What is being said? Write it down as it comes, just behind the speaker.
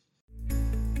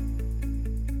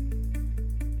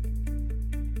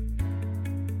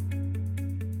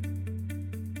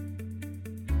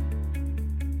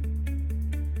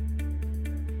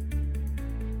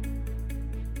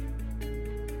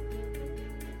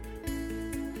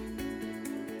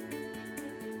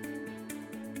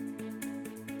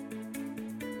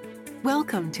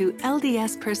Welcome to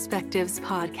LDS Perspectives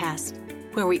Podcast,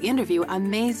 where we interview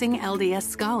amazing LDS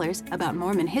scholars about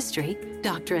Mormon history,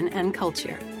 doctrine, and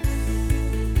culture.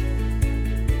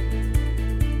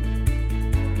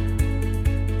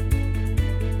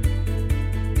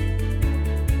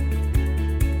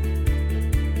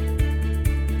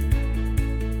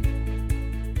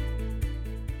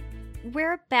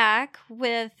 We're back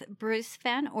with Bruce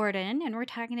Van Orden, and we're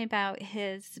talking about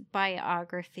his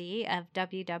biography of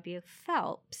W.W.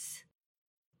 Phelps.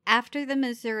 After the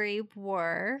Missouri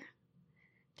War,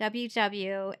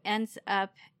 W.W. ends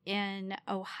up in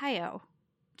Ohio.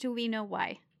 Do we know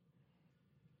why?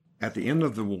 At the end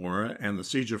of the war and the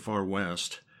siege of Far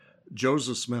West,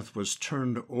 Joseph Smith was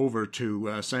turned over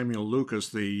to Samuel Lucas,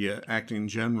 the acting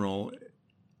general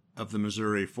of the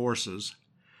Missouri forces,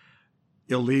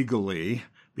 illegally,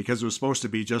 because it was supposed to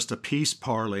be just a peace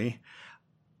parley.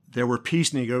 There were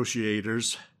peace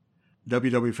negotiators.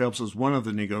 W.W. Phelps was one of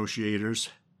the negotiators.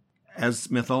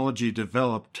 As mythology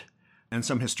developed and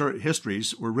some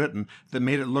histories were written that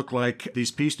made it look like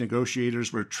these peace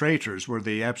negotiators were traitors, where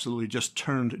they absolutely just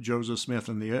turned Joseph Smith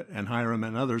and Hiram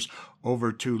and others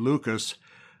over to Lucas.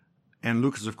 And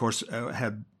Lucas, of course,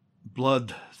 had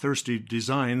bloodthirsty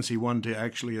designs. He wanted to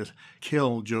actually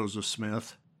kill Joseph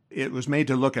Smith. It was made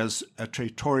to look as a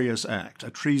traitorous act, a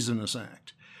treasonous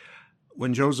act.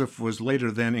 When Joseph was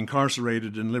later then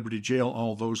incarcerated in Liberty Jail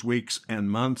all those weeks and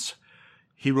months,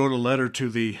 he wrote a letter to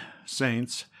the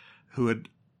saints who had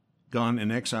gone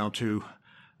in exile to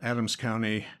Adams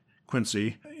County,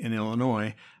 Quincy, in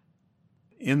Illinois.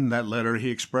 In that letter,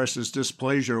 he expressed his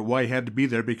displeasure why he had to be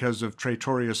there because of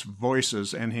traitorous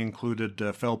voices, and he included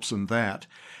Phelps in that.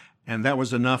 And that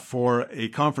was enough for a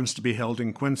conference to be held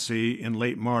in Quincy in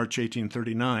late March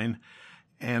 1839,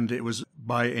 and it was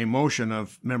by a motion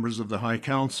of members of the High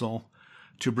Council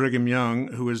to Brigham Young,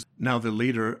 who is now the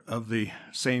leader of the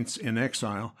Saints in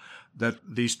exile, that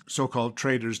these so-called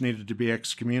traitors needed to be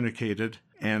excommunicated,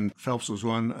 and Phelps was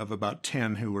one of about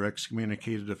 10 who were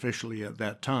excommunicated officially at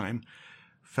that time.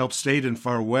 Phelps stayed in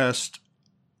Far West,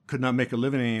 could not make a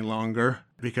living any longer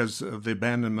because of the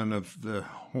abandonment of the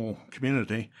whole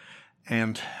community,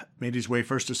 and made his way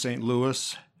first to St.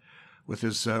 Louis with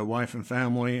his wife and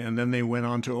family, and then they went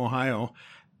on to Ohio.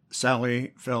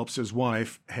 Sally Phelps, his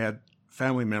wife, had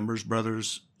family members,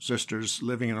 brothers, sisters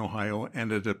living in Ohio,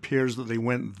 and it appears that they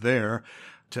went there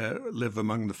to live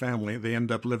among the family. They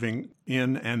end up living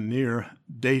in and near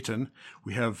Dayton.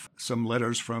 We have some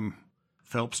letters from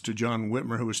Phelps to John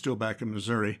Whitmer, who was still back in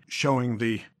Missouri, showing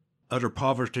the utter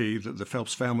poverty that the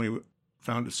Phelps family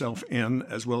found itself in,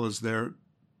 as well as their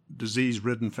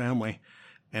disease-ridden family.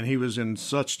 And he was in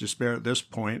such despair at this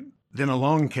point. Then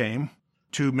along came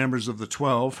two members of the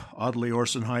 12, Audley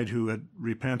Orson Hyde, who had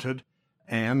repented,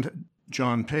 and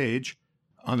John Page,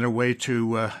 on their way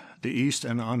to the east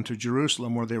and on to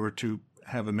Jerusalem, where they were to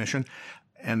have a mission.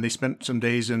 And they spent some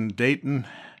days in Dayton,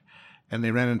 and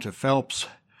they ran into Phelps,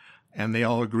 and they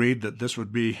all agreed that this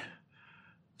would be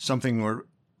something where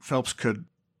Phelps could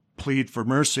plead for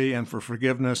mercy and for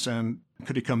forgiveness, and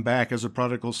could he come back as a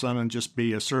prodigal son and just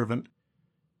be a servant.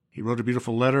 He wrote a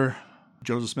beautiful letter.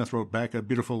 Joseph Smith wrote back a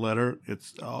beautiful letter.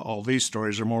 All these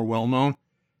stories are more well-known,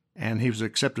 and he was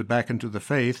accepted back into the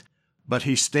faith, but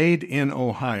he stayed in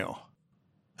Ohio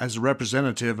as a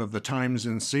representative of the Times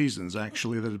and Seasons,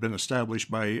 actually, that had been established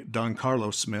by Don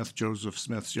Carlos Smith, Joseph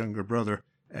Smith's younger brother,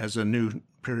 as a new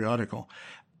periodical.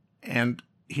 And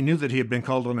he knew that he had been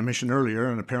called on a mission earlier,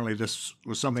 and apparently this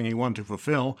was something he wanted to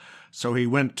fulfill. So he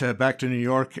went back to New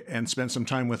York and spent some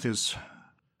time with his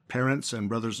parents and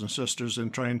brothers and sisters in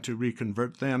trying to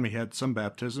reconvert them. He had some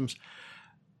baptisms.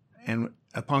 And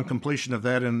upon completion of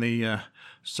that in the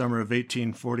summer of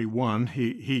 1841,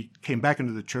 he came back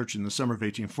into the church in the summer of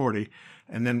 1840,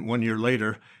 and then 1 year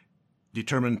later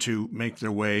determined to make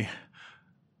their way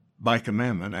by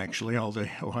commandment, actually. All the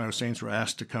Ohio Saints were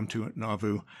asked to come to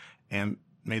Nauvoo, and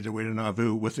made their way to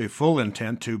Nauvoo with a full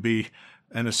intent to be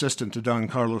an assistant to Don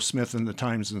Carlos Smith in the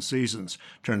Times and Seasons.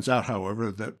 Turns out,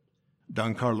 however, that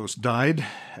Don Carlos died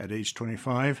at age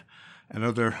 25, and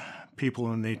other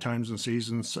people in the Times and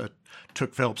Seasons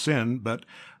took Phelps in, but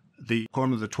the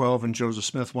Quorum of the 12 and Joseph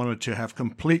Smith wanted to have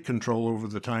complete control over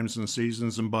the Times and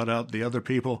Seasons and bought out the other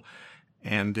people,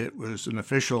 and it was an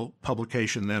official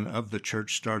publication then of the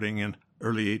church starting in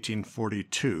early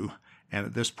 1842. And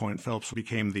at this point, Phelps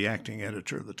became the acting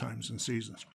editor of the Times and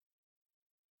Seasons.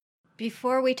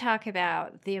 Before we talk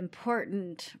about the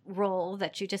important role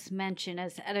that you just mentioned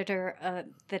as editor of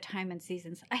the Time and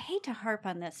Seasons, I hate to harp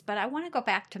on this, but I want to go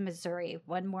back to Missouri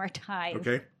one more time.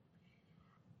 Okay.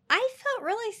 I felt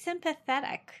really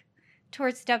sympathetic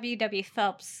towards W.W.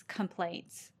 Phelps'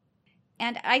 complaints.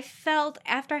 And I felt,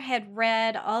 after I had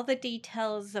read all the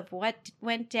details of what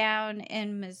went down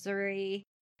in Missouri,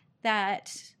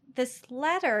 that this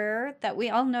letter that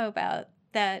we all know about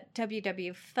that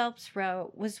W.W. Phelps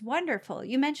wrote was wonderful.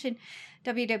 You mentioned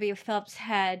W.W. Phelps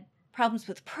had problems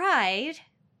with pride,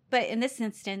 but in this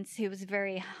instance, he was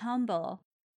very humble.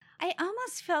 I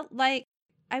almost felt like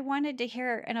I wanted to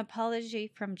hear an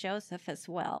apology from Joseph as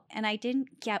well, and I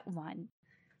didn't get one.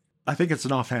 I think it's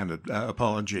an offhanded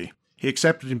apology. He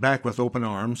accepted him back with open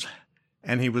arms,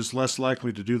 and he was less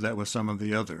likely to do that with some of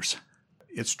the others.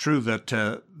 It's true that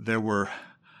there were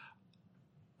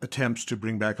attempts to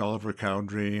bring back Oliver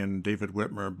Cowdery and David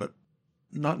Whitmer, but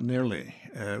not nearly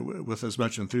with as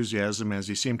much enthusiasm as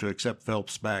he seemed to accept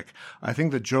Phelps back. I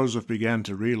think that Joseph began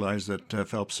to realize that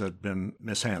Phelps had been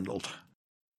mishandled.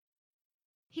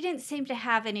 He didn't seem to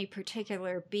have any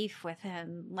particular beef with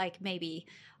him, like maybe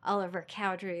Oliver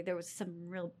Cowdery. There was some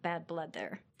real bad blood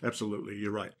there. Absolutely,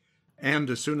 you're right. And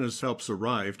as soon as Phelps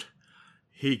arrived,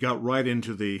 he got right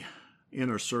into the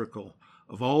inner circle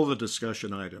of all the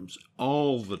discussion items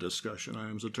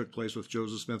that took place with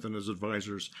Joseph Smith and his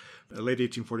advisors, late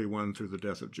 1841 through the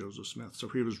death of Joseph Smith. So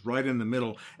he was right in the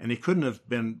middle, and he couldn't have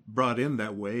been brought in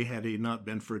that way had he not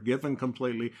been forgiven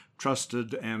completely,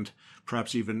 trusted, and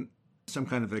perhaps even some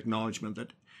kind of acknowledgement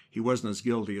that he wasn't as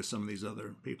guilty as some of these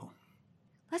other people.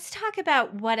 Let's talk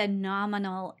about what a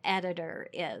nominal editor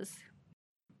is.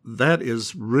 That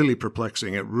is really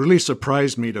perplexing. It really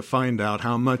surprised me to find out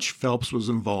how much Phelps was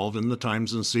involved in the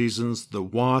Times and Seasons, the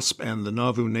Wasp, and the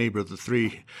Nauvoo Neighbor, the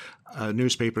three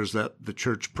newspapers that the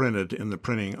church printed in the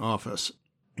printing office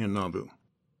in Nauvoo.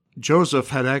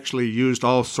 Joseph had actually used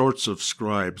all sorts of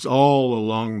scribes all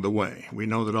along the way. We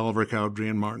know that Oliver Cowdery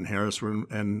and Martin Harris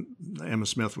and Emma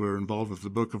Smith were involved with the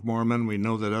Book of Mormon. We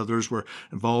know that others were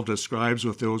involved as scribes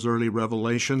with those early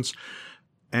revelations.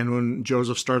 And when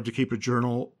Joseph started to keep a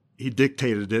journal, he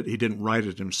dictated it. He didn't write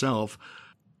it himself.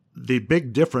 The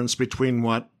big difference between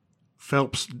what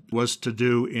Phelps was to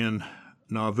do in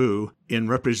Nauvoo in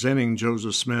representing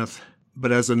Joseph Smith,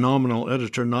 but as a nominal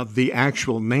editor, not the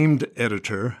actual named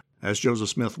editor, as Joseph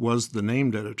Smith was the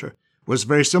named editor, was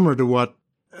very similar to what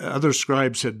other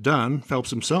scribes had done, Phelps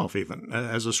himself even,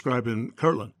 as a scribe in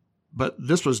Kirtland. But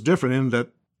this was different in that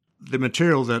the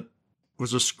material that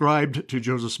was ascribed to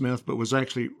Joseph Smith but was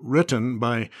actually written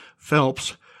by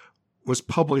Phelps was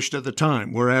published at the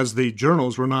time, whereas the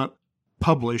journals were not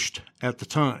published at the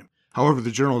time. However,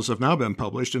 the journals have now been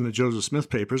published in the Joseph Smith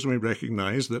papers, and we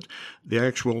recognize that the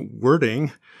actual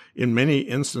wording in many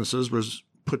instances was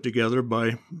put together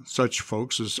by such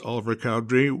folks as Oliver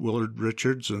Cowdery, Willard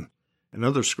Richards, and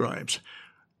other scribes.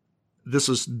 This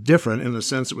is different in the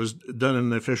sense it was done in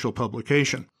the official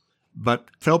publication. But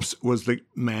Phelps was the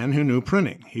man who knew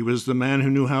printing. He was the man who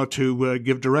knew how to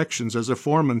give directions as a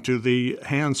foreman to the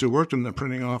hands who worked in the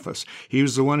printing office. He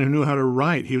was the one who knew how to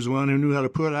write. He was the one who knew how to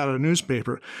put out a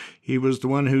newspaper. He was the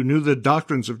one who knew the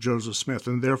doctrines of Joseph Smith,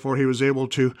 and therefore he was able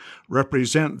to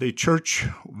represent the church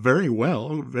very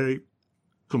well, very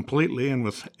completely, and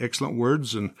with excellent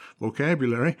words and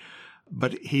vocabulary.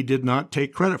 But he did not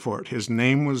take credit for it. His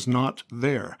name was not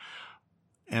there.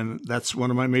 And that's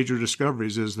one of my major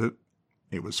discoveries, is that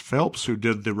it was Phelps who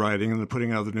did the writing and the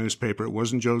putting out of the newspaper. It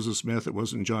wasn't Joseph Smith. It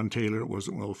wasn't John Taylor. It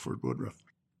wasn't Wilford Woodruff.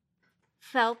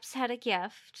 Phelps had a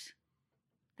gift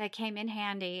that came in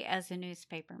handy as a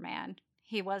newspaper man.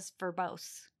 He was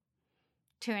verbose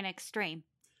to an extreme.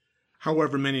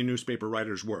 However, many newspaper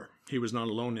writers were. He was not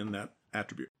alone in that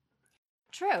attribute.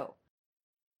 True.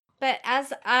 But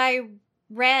as I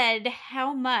read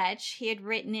how much he had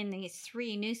written in these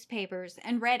three newspapers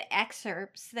and read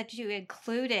excerpts that you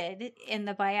included in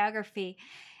the biography,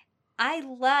 I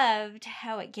loved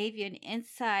how it gave you an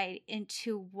insight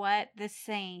into what the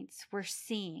saints were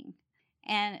seeing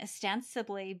and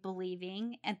ostensibly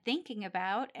believing and thinking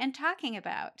about and talking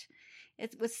about.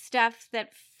 It was stuff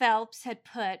that Phelps had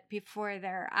put before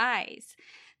their eyes.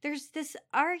 There's this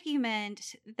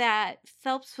argument that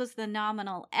Phelps was the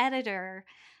nominal editor,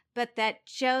 but that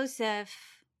Joseph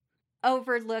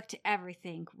overlooked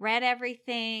everything, read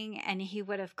everything, and he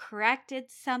would have corrected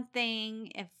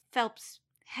something if Phelps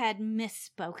had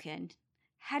misspoken.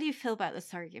 How do you feel about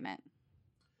this argument?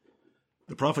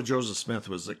 The prophet Joseph Smith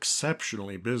was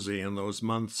exceptionally busy in those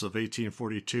months of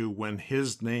 1842 when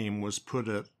his name was put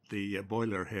at the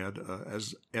boilerhead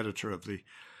as editor of the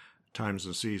Times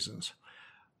and Seasons.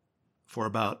 For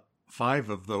about 5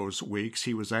 of those weeks,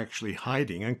 he was actually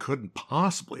hiding and couldn't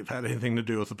possibly have had anything to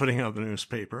do with the putting out of the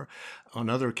newspaper. On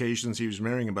other occasions, he was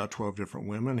marrying about 12 different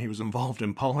women. He was involved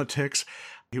in politics.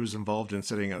 He was involved in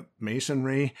setting up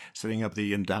masonry, setting up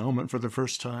the endowment for the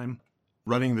first time.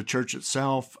 running the church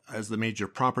itself, as the major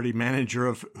property manager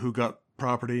of who got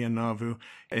property in Nauvoo.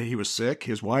 He was sick.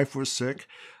 His wife was sick.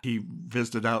 He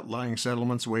visited outlying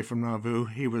settlements away from Nauvoo.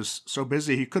 He was so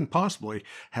busy he couldn't possibly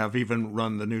have even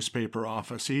run the newspaper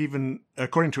office. He even,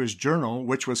 according to his journal,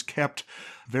 which was kept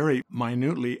very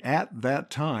minutely at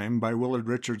that time by Willard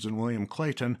Richards and William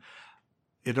Clayton,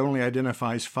 it only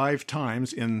identifies 5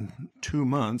 times in 2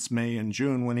 months, May and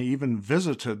June, when he even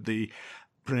visited the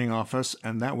printing office,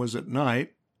 and that was at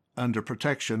night under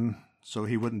protection so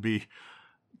he wouldn't be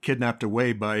kidnapped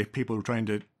away by people who were trying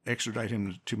to extradite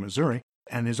him to Missouri.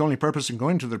 And his only purpose in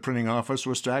going to the printing office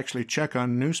was to actually check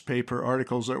on newspaper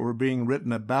articles that were being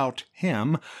written about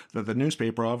him that the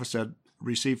newspaper office had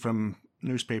received from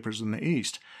newspapers in the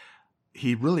East.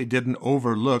 He really didn't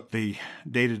overlook the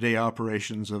day-to-day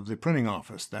operations of the printing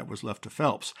office. That was left to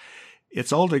Phelps.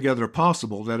 It's altogether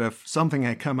possible that if something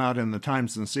had come out in the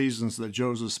Times and Seasons that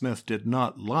Joseph Smith did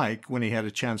not like when he had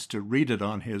a chance to read it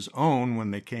on his own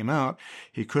when they came out,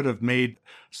 he could have made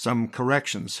some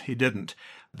corrections. He didn't.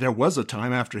 There was a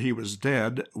time after he was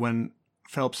dead when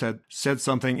Phelps had said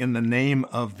something in the name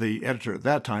of the editor at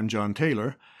that time, John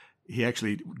Taylor. He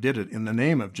actually did it in the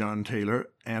name of John Taylor,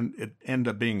 and it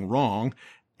ended up being wrong,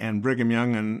 and Brigham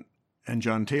Young and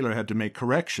John Taylor had to make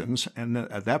corrections, and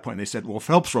at that point they said, well,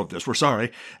 Phelps wrote this, we're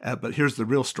sorry, but here's the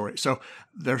real story. So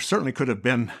there certainly could have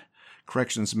been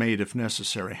corrections made if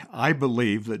necessary. I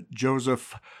believe that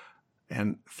Joseph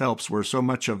and Phelps were so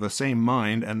much of the same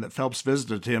mind, and that Phelps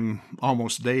visited him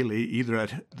almost daily, either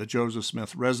at the Joseph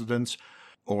Smith residence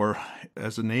or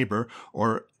as a neighbor,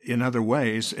 or in other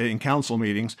ways, in council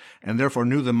meetings, and therefore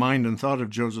knew the mind and thought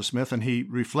of Joseph Smith, and he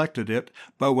reflected it,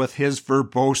 but with his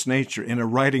verbose nature, in a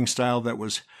writing style that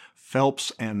was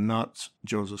Phelps and not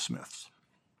Joseph Smith's.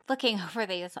 Looking over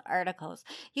these articles,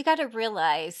 you got to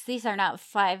realize these are not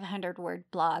 500-word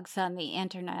blogs on the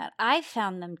internet. I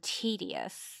found them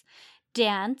tedious,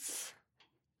 dense.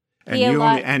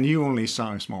 And you only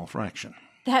saw a small fraction.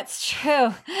 That's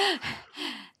true.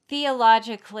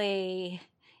 Theologically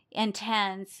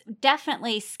intense,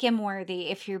 definitely skim-worthy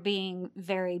if you're being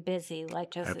very busy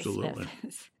like Joseph Smith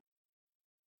is.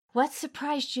 What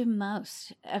surprised you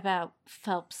most about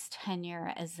Phelps'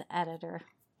 tenure as editor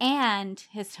and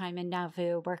his time in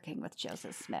Nauvoo working with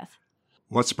Joseph Smith?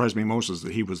 What surprised me most is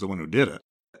that he was the one who did it,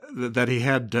 that he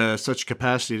had such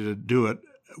capacity to do it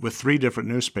with 3 different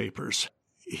newspapers.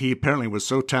 He apparently was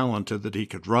so talented that he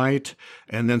could write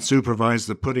and then supervise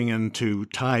the putting into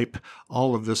type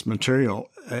all of this material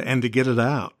and to get it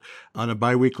out on a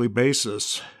biweekly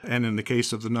basis, and in the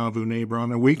case of the Nauvoo Neighbor,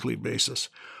 on a weekly basis.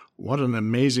 What an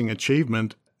amazing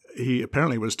achievement. He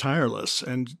apparently was tireless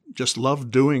and just loved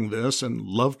doing this and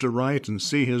loved to write and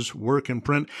see his work in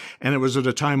print. And it was at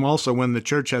a time also when the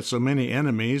church had so many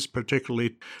enemies,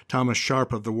 particularly Thomas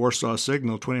Sharp of the Warsaw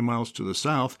Signal, 20 miles to the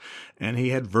south. And he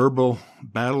had verbal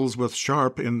battles with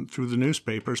Sharp through the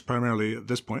newspapers, primarily at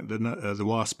this point, the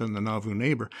Wasp and the Nauvoo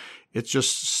Neighbor. It's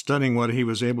just stunning what he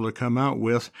was able to come out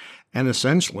with, and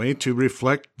essentially to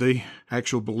reflect the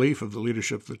actual belief of the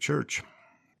leadership of the church.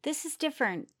 This is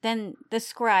different than the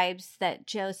scribes that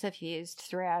Joseph used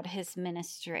throughout his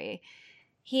ministry.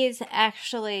 He is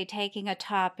actually taking a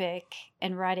topic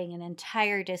and writing an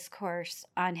entire discourse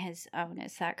on his own.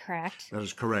 Is that correct? That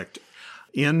is correct.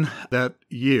 In that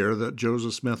year that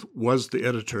Joseph Smith was the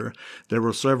editor, there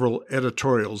were several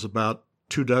editorials, about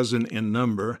 24 in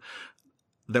number,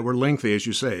 that were lengthy, as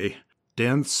you say,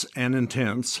 dense and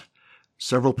intense,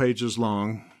 several pages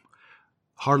long.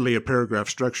 Hardly a paragraph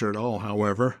structure at all,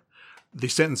 however. The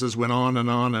sentences went on and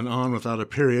on and on without a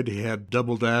period. He had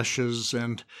double dashes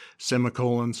and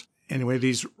semicolons. Anyway,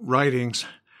 these writings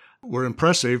were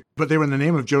impressive, but they were in the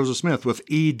name of Joseph Smith with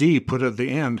ED put at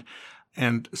the end.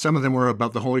 And some of them were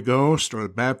about the Holy Ghost or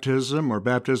baptism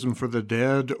for the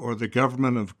dead or the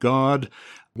government of God.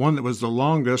 One that was the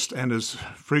longest and is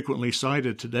frequently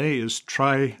cited today is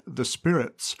Try the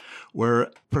Spirits, where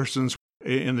persons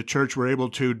in the church were able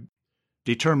to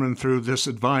determine through this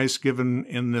advice given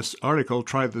in this article,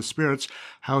 Try the Spirits,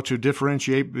 how to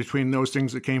differentiate between those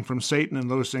things that came from Satan and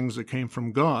those things that came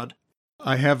from God.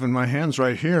 I have in my hands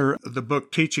right here the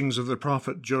book Teachings of the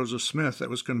Prophet Joseph Smith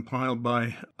that was compiled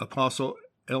by Apostle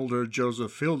Elder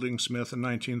Joseph Fielding Smith in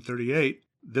 1938.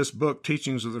 This book,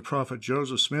 Teachings of the Prophet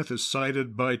Joseph Smith, is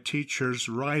cited by teachers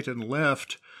right and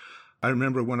left. I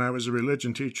remember when I was a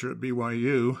religion teacher at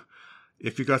BYU,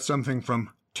 if you got something from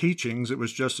teachings, it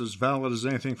was just as valid as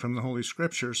anything from the Holy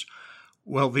Scriptures.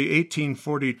 Well, the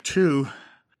 1842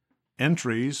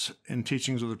 entries in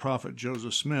Teachings of the Prophet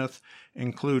Joseph Smith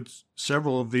include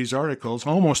several of these articles,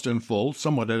 almost in full,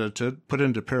 somewhat edited, put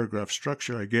into paragraph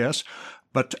structure, I guess,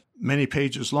 but many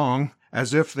pages long,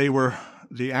 as if they were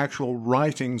the actual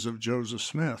writings of Joseph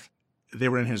Smith. They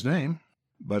were in his name,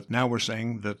 but now we're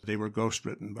saying that they were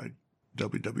ghostwritten by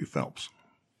W.W. Phelps.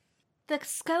 The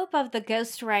scope of the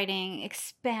ghostwriting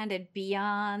expanded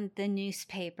beyond the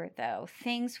newspaper, though.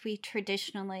 Things we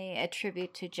traditionally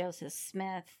attribute to Joseph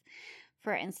Smith,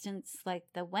 for instance, like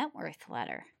the Wentworth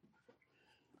letter.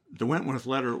 The Wentworth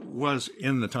letter was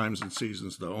in the Times and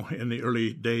Seasons, though, in the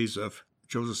early days of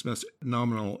Joseph Smith's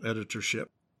nominal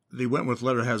editorship. The Wentworth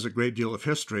letter has a great deal of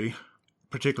history,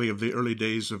 particularly of the early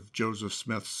days of Joseph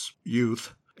Smith's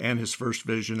youth and his first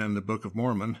vision and the Book of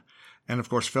Mormon. And, of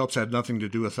course, Phelps had nothing to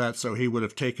do with that, so he would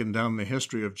have taken down the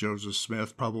history of Joseph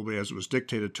Smith, probably as it was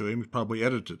dictated to him. He probably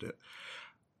edited it.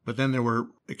 But then there were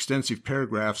extensive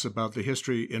paragraphs about the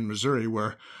history in Missouri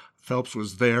where Phelps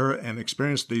was there and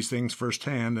experienced these things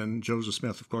firsthand, and Joseph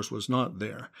Smith, of course, was not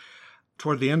there.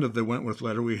 Toward the end of the Wentworth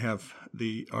letter, we have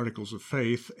the Articles of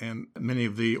Faith, and many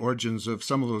of the origins of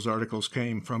some of those articles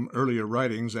came from earlier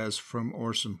writings, as from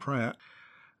Orson Pratt.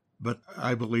 But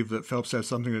I believe that Phelps had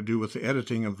something to do with the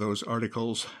editing of those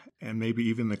articles and maybe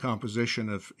even the composition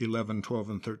of 11, 12,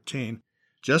 and 13.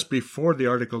 Just before the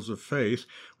Articles of Faith,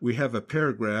 we have a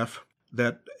paragraph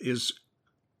that is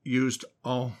used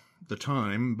all the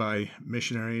time by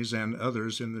missionaries and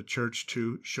others in the church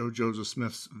to show Joseph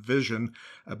Smith's vision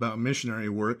about missionary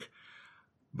work.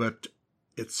 But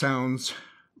it sounds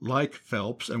like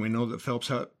Phelps, and we know that Phelps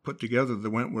had put together the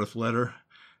Wentworth letter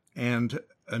and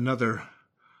another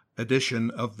edition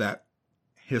of that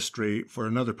history for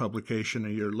another publication a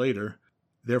year later.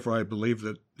 Therefore, I believe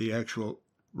that the actual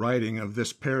writing of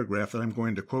this paragraph that I'm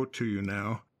going to quote to you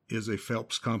now is a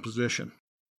Phelps composition.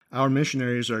 Our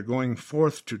missionaries are going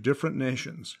forth to different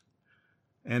nations,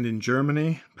 and in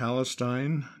Germany,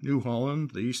 Palestine, New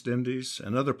Holland, the East Indies,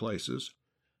 and other places,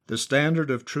 the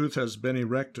standard of truth has been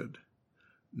erected.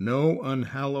 No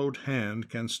unhallowed hand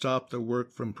can stop the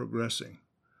work from progressing.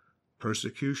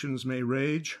 Persecutions may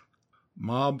rage,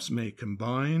 mobs may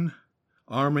combine,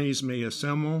 armies may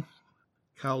assemble,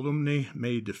 calumny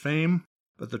may defame,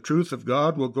 but the truth of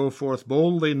God will go forth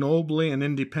boldly, nobly, and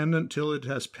independent till it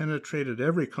has penetrated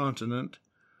every continent,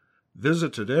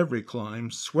 visited every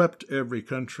clime, swept every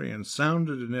country, and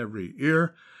sounded in every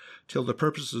ear, till the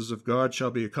purposes of God shall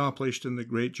be accomplished, and the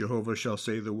great Jehovah shall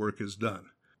say the work is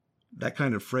done. That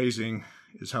kind of phrasing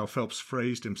is how Phelps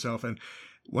phrased himself, and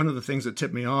one of the things that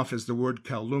tipped me off is the word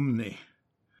calumny.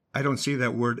 I don't see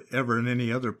that word ever in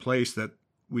any other place that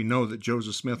we know that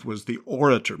Joseph Smith was the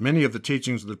orator. Many of the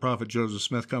teachings of the prophet Joseph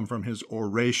Smith come from his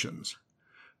orations,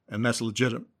 and that's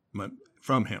legitimate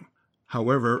from him.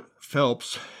 However,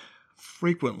 Phelps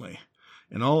frequently,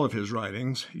 in all of his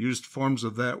writings, used forms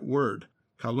of that word,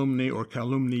 calumny or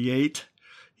calumniate.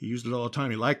 He used it all the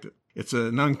time. He liked it. It's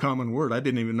an uncommon word. I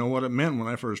didn't even know what it meant when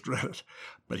I first read it,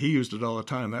 but he used it all the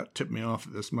time. That tipped me off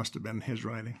that this must have been his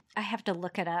writing. I have to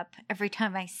look it up every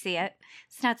time I see it.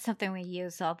 It's not something we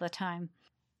use all the time.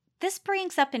 This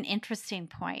brings up an interesting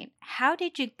point. How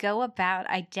did you go about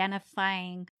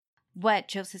identifying what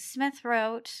Joseph Smith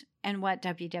wrote and what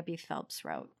W.W. Phelps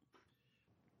wrote?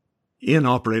 In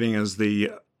operating as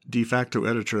the de facto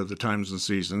editor of the Times and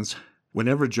Seasons,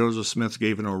 whenever Joseph Smith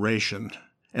gave an oration,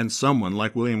 and someone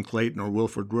like William Clayton or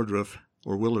Wilford Woodruff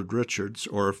or Willard Richards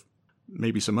or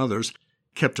maybe some others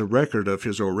kept a record of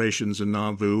his orations in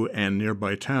Nauvoo and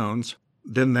nearby towns,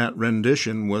 then that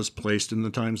rendition was placed in the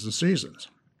Times and Seasons.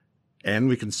 And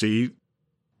we can see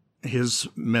his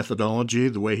methodology,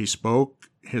 the way he spoke,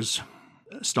 his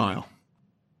style.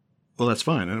 Well, that's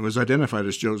fine, and it was identified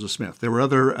as Joseph Smith. There were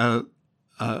other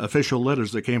official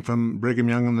letters that came from Brigham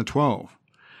Young and the 12.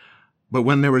 But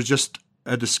when there was just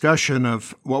a discussion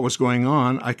of what was going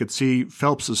on, I could see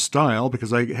Phelps's style,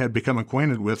 because I had become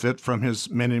acquainted with it from his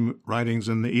many writings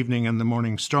in the Evening and the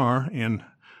Morning Star in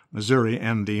Missouri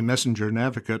and the Messenger and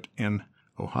Advocate in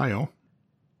Ohio.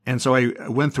 And so I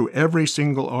went through every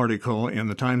single article in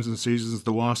the Times and Seasons,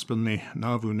 the Wasp, and the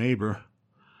Nauvoo Neighbor,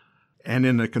 and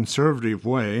in a conservative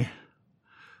way,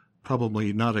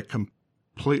 probably not a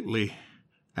completely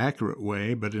accurate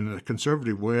way, but in a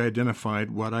conservative way,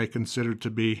 identified what I considered to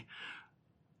be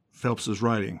Phelps's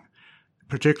writing,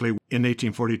 particularly in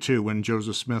 1842 when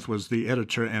Joseph Smith was the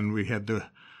editor and we had the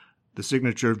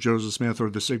signature of Joseph Smith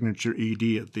or the signature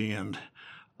E.D. at the end.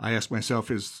 I asked myself,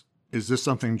 is this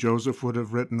something Joseph would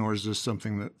have written or is this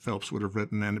something that Phelps would have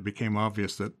written? And it became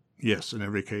obvious that, yes, in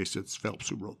every case, it's Phelps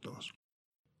who wrote those.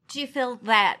 Do you feel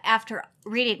that after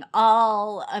reading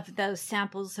all of those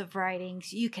samples of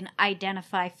writings, you can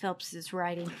identify Phelps's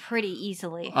writing pretty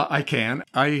easily? I can.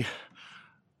 I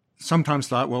sometimes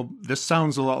thought, well, this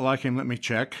sounds a lot like him, let me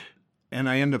check. And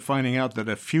I end up finding out that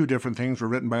a few different things were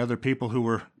written by other people who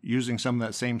were using some of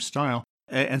that same style.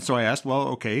 And so I asked, well,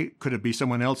 okay, could it be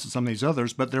someone else and some of these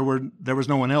others? But there was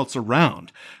no one else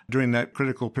around during that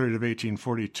critical period of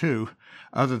 1842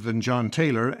 other than John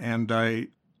Taylor, and I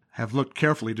have looked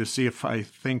carefully to see if I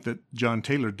think that John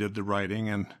Taylor did the writing,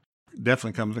 and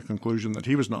definitely come to the conclusion that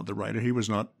he was not the writer. He was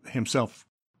not himself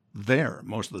there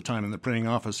most of the time in the printing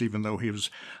office, even though he was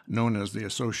known as the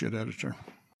associate editor.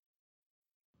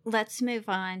 Let's move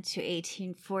on to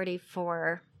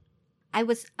 1844. I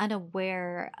was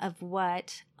unaware of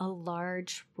what a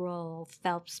large role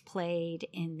Phelps played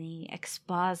in the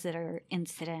Expositor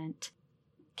incident.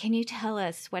 Can you tell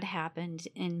us what happened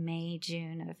in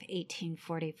May-June of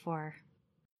 1844?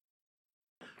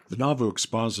 The Nauvoo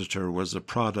Expositor was a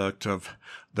product of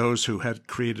those who had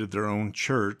created their own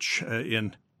church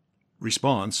in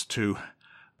response to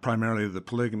primarily the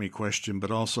polygamy question, but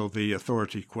also the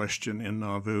authority question in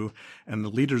Nauvoo. And the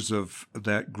leaders of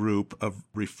that group of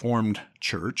Reformed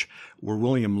Church were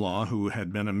William Law, who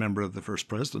had been a member of the First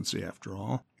Presidency, after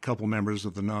all, a couple members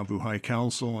of the Nauvoo High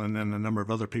Council, and then a number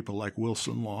of other people like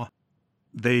Wilson Law.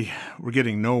 They were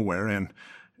getting nowhere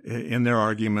in their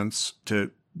arguments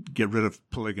to get rid of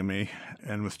polygamy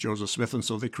and with Joseph Smith, and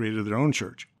so they created their own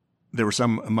church. There were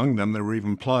some among them that were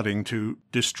even plotting to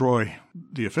destroy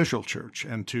the official church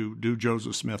and to do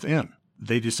Joseph Smith in.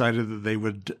 They decided that they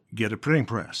would get a printing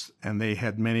press, and they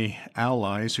had many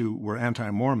allies who were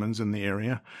anti-Mormons in the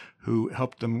area who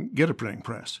helped them get a printing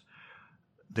press.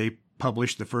 They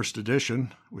published the first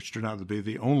edition, which turned out to be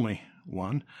the only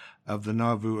one, of the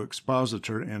Nauvoo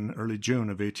Expositor in early June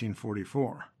of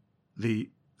 1844. The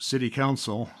city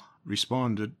council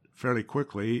responded fairly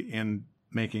quickly in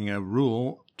making a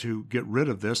rule to get rid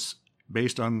of this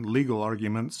based on legal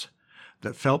arguments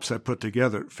that Phelps had put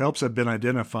together. Phelps had been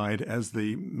identified as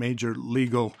the major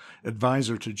legal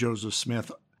advisor to Joseph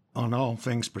Smith on all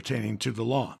things pertaining to the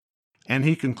law. And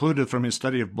he concluded from his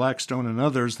study of Blackstone and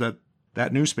others that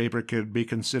that newspaper could be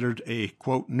considered a,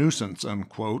 quote, nuisance,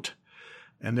 unquote,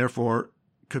 and therefore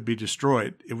could be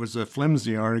destroyed. It was a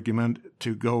flimsy argument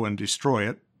to go and destroy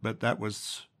it, but that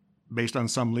was based on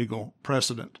some legal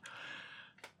precedent.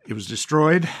 It was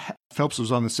destroyed. Phelps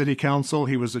was on the city council.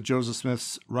 He was at Joseph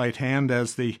Smith's right hand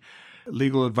as the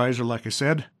legal advisor, like I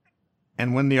said.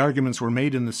 And when the arguments were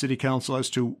made in the city council as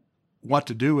to what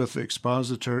to do with the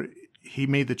Expositor, he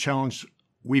made the challenge,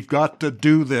 we've got to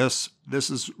do this. This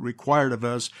is required of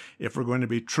us if we're going to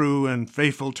be true and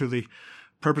faithful to the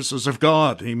purposes of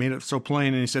God. He made it so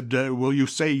plain, and he said, will you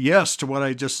say yes to what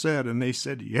I just said? And they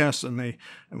said yes, and it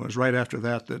was right after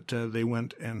that they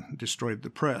went and destroyed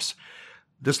the press.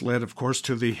 This led, of course,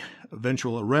 to the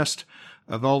eventual arrest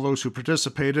of all those who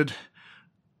participated,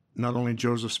 not only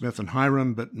Joseph Smith and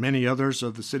Hiram, but many others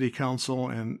of the city council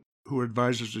and who were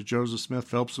advisors to Joseph Smith.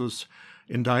 Phelps was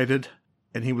indicted,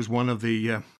 and he was one of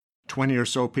the 20 or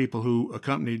so people who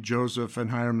accompanied Joseph and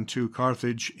Hiram to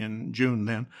Carthage in June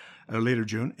then, later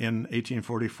June, in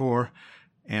 1844.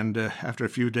 And after a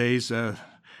few days, the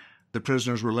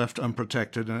prisoners were left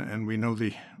unprotected, and we know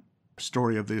the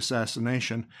story of the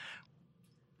assassination.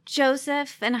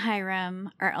 Joseph and Hiram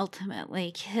are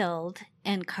ultimately killed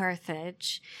in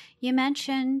Carthage. You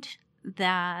mentioned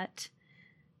that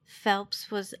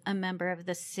Phelps was a member of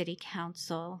the city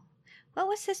council. What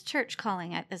was his church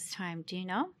calling at this time? Do you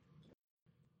know?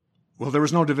 Well, there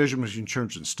was no division between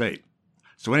church and state.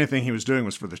 So anything he was doing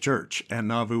was for the church, and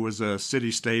Nauvoo was a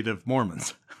city-state of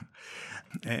Mormons.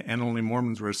 And only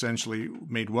Mormons were essentially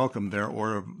made welcome there,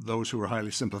 or those who were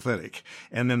highly sympathetic.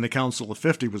 And then the Council of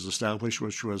 50 was established,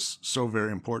 which was so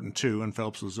very important too, and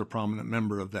Phelps was a prominent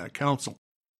member of that council.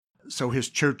 So his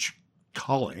church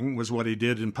calling was what he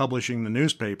did in publishing the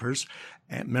newspapers,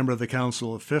 a member of the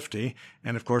Council of 50,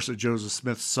 and of course at Joseph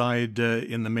Smith's side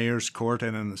in the mayor's court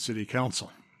and in the city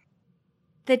council.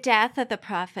 The death of the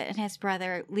prophet and his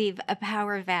brother leave a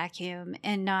power vacuum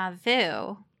in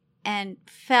Nauvoo, and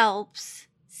Phelps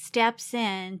steps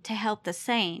in to help the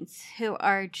saints who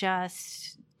are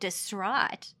just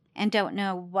distraught and don't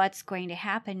know what's going to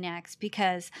happen next,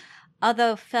 because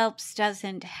although Phelps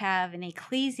doesn't have an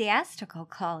ecclesiastical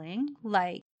calling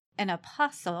like an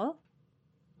apostle,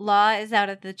 Law is out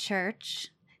of the church.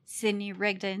 Sidney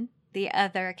Rigdon, the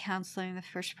other counselor in the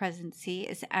First Presidency,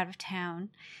 is out of town.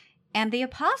 And the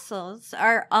apostles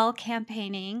are all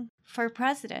campaigning for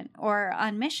president or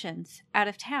on missions out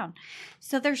of town.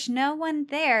 So there's no one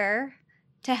there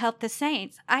to help the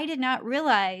saints. I did not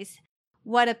realize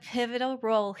what a pivotal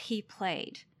role he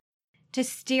played to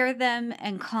steer them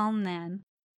and calm them,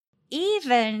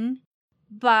 even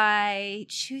by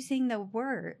choosing the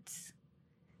words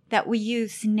that we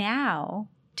use now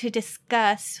to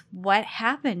discuss what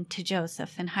happened to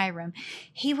Joseph and Hyrum.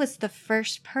 He was the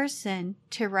first person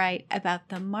to write about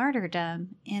the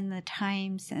martyrdom in the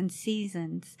Times and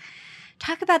Seasons.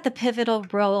 Talk about the pivotal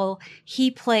role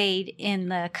he played in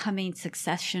the coming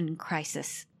succession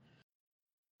crisis.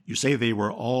 You say they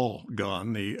were all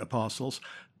gone, the apostles.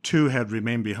 2 had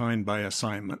remained behind by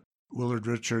assignment, Willard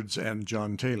Richards and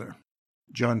John Taylor.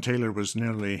 John Taylor was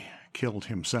nearly killed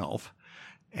himself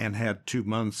and had 2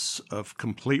 months of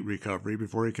complete recovery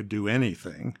before he could do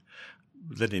anything.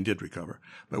 Then he did recover.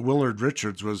 But Willard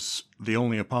Richards was the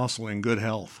only apostle in good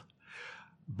health.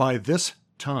 By this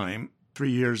time, 3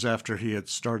 years after he had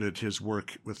started his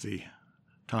work with the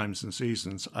Times and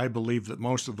Seasons, I believe that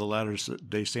most of the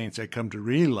Latter-day Saints had come to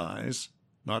realize,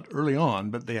 not early on,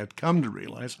 but they had come to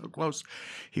realize how close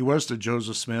he was to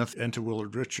Joseph Smith and to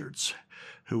Willard Richards,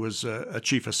 who was a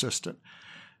chief assistant.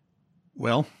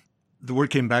 Well, the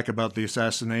word came back about the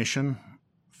assassination.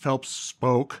 Phelps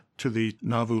spoke to the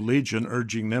Nauvoo Legion,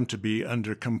 urging them to be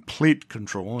under complete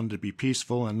control and to be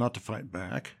peaceful and not to fight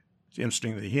back. It's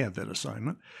interesting that he had that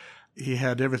assignment. He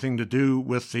had everything to do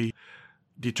with the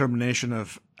determination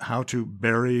of how to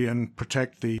bury and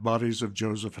protect the bodies of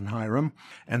Joseph and Hyrum.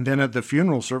 And then at the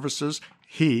funeral services,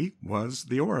 he was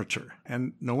the orator.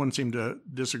 And no one seemed to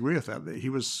disagree with that.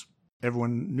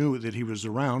 Everyone knew that he was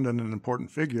around and an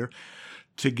important figure.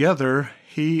 Together,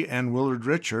 he and Willard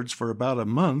Richards, for about a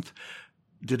month,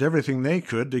 did everything they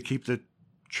could to keep the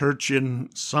church in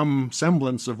some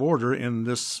semblance of order in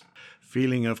this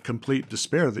feeling of complete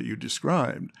despair that you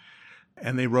described.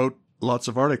 And they wrote lots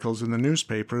of articles in the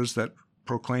newspapers that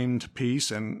proclaimed peace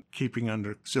and keeping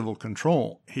under civil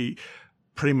control. He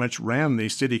pretty much ran the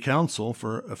city council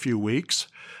for a few weeks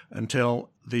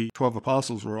until the 12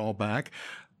 apostles were all back.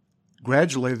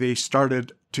 Gradually, they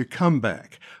started to come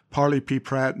back. Parley P.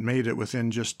 Pratt made it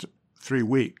within just 3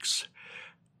 weeks.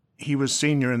 He was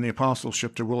senior in the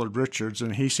apostleship to Willard Richards,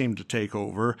 and he seemed to take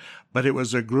over, but it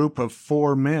was a group of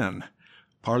 4 men,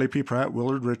 Parley P. Pratt,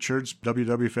 Willard Richards,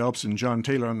 W.W. Phelps, and John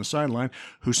Taylor on the sideline,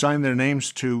 who signed their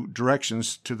names to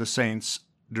directions to the saints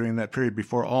during that period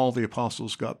before all the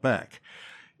apostles got back.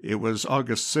 It was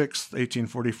August 6th,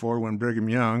 1844, when Brigham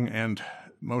Young and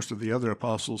most of the other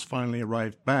apostles finally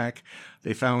arrived back.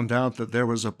 They found out that there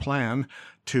was a plan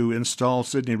to install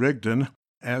Sidney Rigdon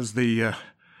as the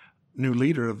new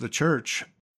leader of the church.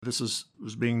 This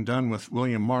was being done with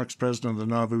William Marks, president of the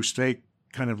Nauvoo Stake,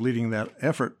 kind of leading that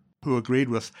effort, who agreed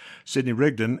with Sidney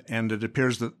Rigdon, and it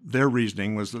appears that their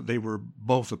reasoning was that they were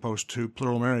both opposed to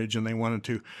plural marriage and they wanted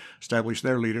to establish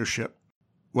their leadership.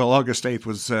 Well, August 8th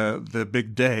was the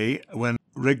big day when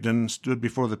Rigdon stood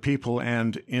before the people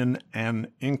and, in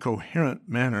an incoherent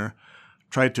manner,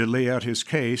 tried to lay out his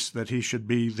case that he should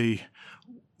be the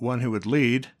one who would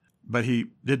lead, but he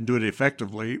didn't do it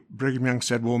effectively. Brigham Young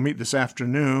said, "We'll meet this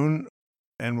afternoon,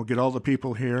 and we'll get all the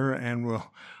people here, and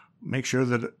we'll make sure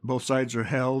that both sides are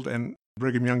held." And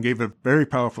Brigham Young gave a very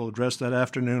powerful address that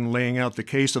afternoon, laying out the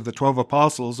case of the 12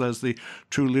 apostles as the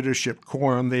true leadership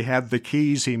quorum. They had the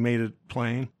keys. He made it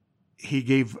plain. He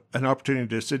gave an opportunity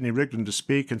to Sidney Rigdon to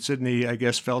speak, and Sidney, I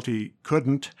guess, felt he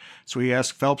couldn't, so he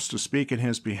asked Phelps to speak in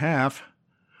his behalf.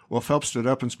 Well, Phelps stood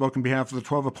up and spoke on behalf of the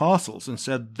 12 apostles and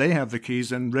said they have the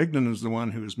keys, and Rigdon is the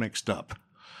one who is mixed up.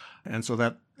 And so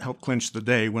that helped clinch the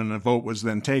day when a vote was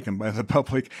then taken by the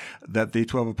public that the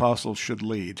 12 apostles should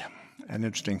lead. An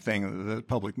interesting thing, the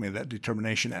public made that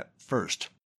determination at first.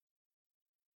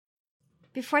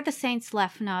 Before the saints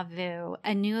left Nauvoo,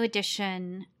 a new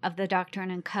edition of the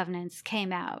Doctrine and Covenants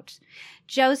came out.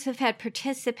 Joseph had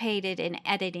participated in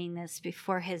editing this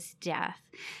before his death.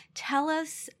 Tell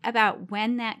us about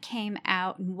when that came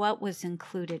out and what was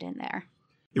included in there.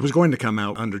 It was going to come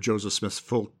out under Joseph Smith's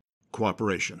full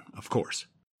cooperation, of course,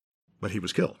 but he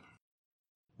was killed.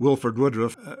 Wilford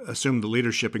Woodruff assumed the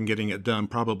leadership in getting it done,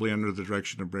 probably under the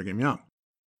direction of Brigham Young.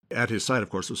 At his side, of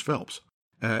course, was Phelps,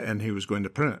 and he was going to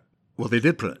print it. Well, they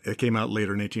did print it. It came out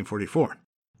later in 1844.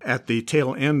 At the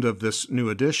tail end of this new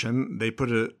edition, they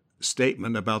put a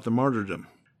statement about the martyrdom,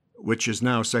 which is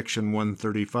now section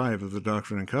 135 of the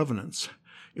Doctrine and Covenants.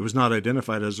 It was not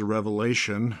identified as a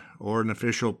revelation or an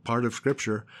official part of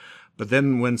Scripture, but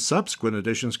then when subsequent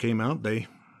editions came out, the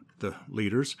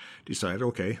leaders decided,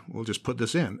 okay, we'll just put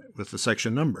this in with the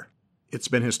section number. It's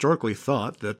been historically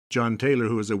thought that John Taylor,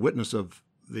 who was a witness of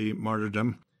the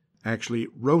martyrdom, actually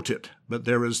wrote it, but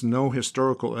there is no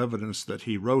historical evidence that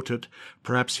he wrote it.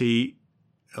 Perhaps he,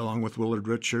 along with Willard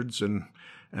Richards and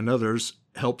others,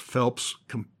 helped Phelps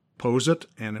compose it,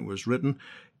 and it was written.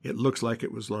 It looks like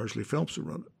it was largely Phelps who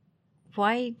wrote it.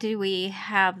 Why do we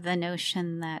have the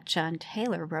notion that John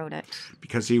Taylor wrote it?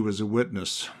 Because he was a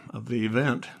witness of the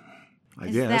event, I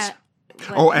guess.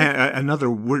 Another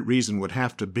reason would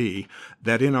have to be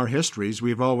that in our histories,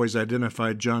 we've always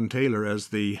identified John Taylor as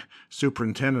the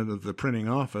superintendent of the printing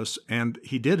office, and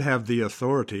he did have the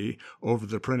authority over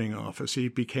the printing office. He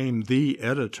became the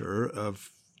editor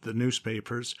of the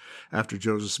newspapers after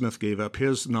Joseph Smith gave up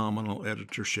his nominal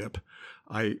editorship.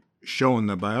 I show in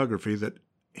the biography that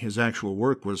his actual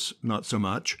work was not so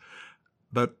much,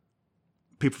 but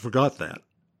people forgot that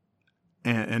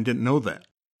and didn't know that.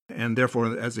 And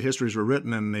therefore, as the histories were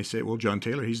written, and they say, well, John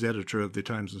Taylor, he's the editor of the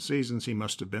Times and Seasons. He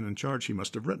must have been in charge. He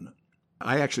must have written it.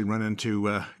 I actually run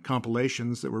into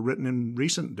compilations that were written in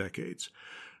recent decades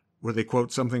where they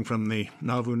quote something from the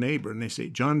Nauvoo Neighbor, and they say,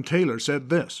 John Taylor said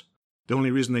this. The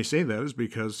only reason they say that is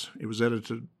because it was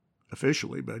edited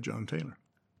officially by John Taylor.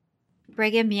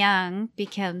 Brigham Young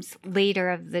becomes leader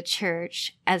of the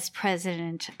church as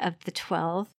president of the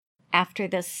 12 after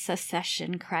the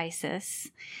secession crisis.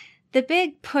 The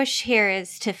big push here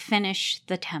is to finish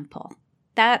the temple.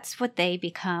 That's what they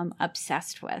become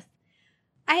obsessed with.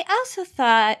 I also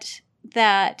thought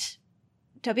that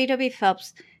W.W.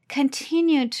 Phelps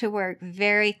continued to work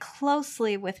very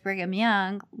closely with Brigham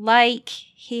Young like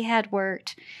he had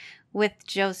worked with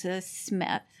Joseph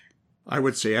Smith. I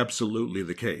would say absolutely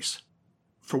the case.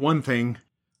 For one thing,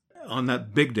 on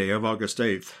that big day of August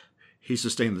 8th, he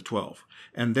sustained the 12.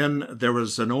 And then there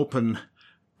was an open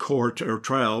court or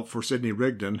trial for Sidney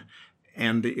Rigdon,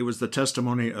 and it was the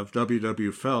testimony of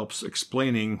W.W. Phelps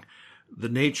explaining the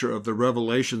nature of the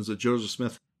revelations that Joseph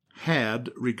Smith had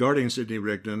regarding Sidney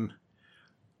Rigdon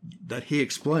that he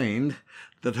explained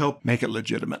that helped make it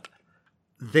legitimate.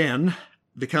 Then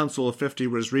the Council of 50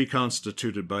 was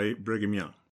reconstituted by Brigham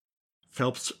Young.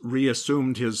 Phelps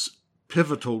reassumed his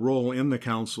pivotal role in the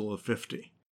Council of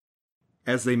 50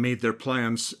 as they made their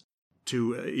plans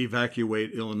to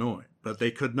evacuate Illinois. But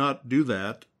they could not do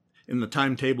that in the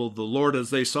timetable of the Lord as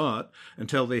they saw it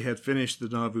until they had finished the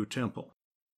Nauvoo Temple.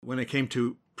 When it came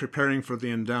to preparing for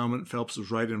the endowment, Phelps was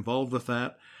right involved with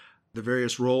that. The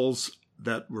various roles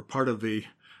that were part of the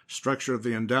structure of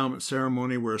the endowment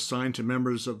ceremony were assigned to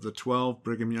members of the 12,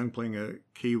 Brigham Young playing a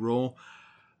key role.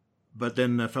 But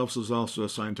then Phelps was also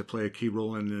assigned to play a key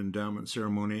role in the endowment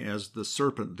ceremony as the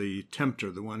serpent, the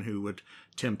tempter, the one who would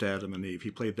tempt Adam and Eve.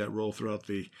 He played that role throughout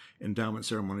the endowment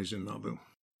ceremonies in Nauvoo.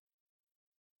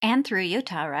 And through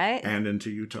Utah, right? And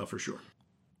into Utah for sure.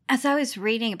 As I was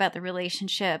reading about the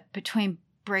relationship between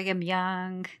Brigham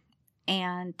Young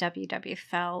and W.W.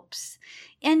 Phelps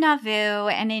in Nauvoo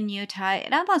and in Utah,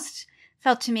 it almost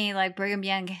felt to me like Brigham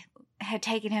Young had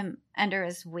taken him under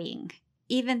his wing.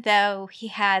 Even though he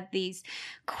had these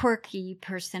quirky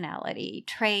personality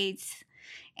traits,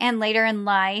 and later in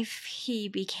life, he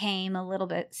became a little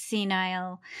bit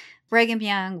senile, Brigham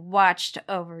Young watched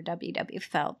over W.W.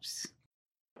 Phelps.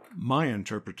 My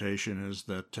interpretation is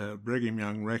that Brigham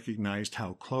Young recognized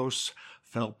how close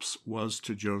Phelps was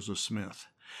to Joseph Smith.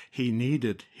 He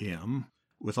needed him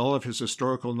with all of his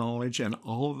historical knowledge and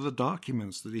all of the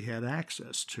documents that he had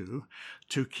access to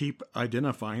keep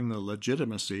identifying the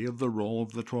legitimacy of the role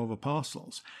of the 12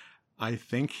 apostles. I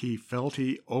think he felt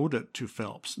he owed it to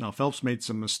Phelps. Now, Phelps made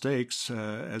some mistakes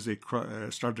as they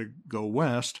started to go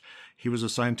west. He was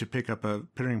assigned to pick up a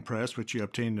printing press, which he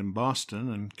obtained in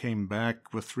Boston, and came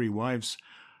back with 3 wives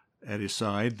at his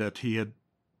side that he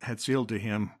had sealed to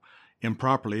him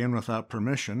improperly and without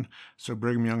permission. So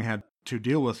Brigham Young had to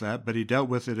deal with that, but he dealt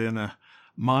with it in a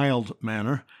mild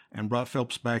manner and brought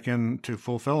Phelps back into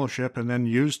full fellowship and then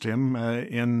used him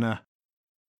in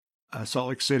Salt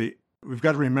Lake City. We've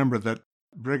got to remember that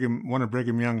one of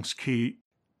Brigham Young's key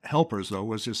helpers, though,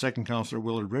 was his second counselor,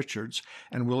 Willard Richards,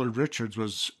 and Willard Richards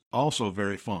was also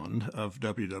very fond of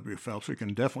W.W. Phelps. We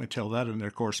can definitely tell that in their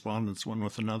correspondence one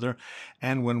with another.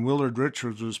 And when Willard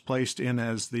Richards was placed in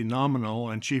as the nominal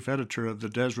and chief editor of the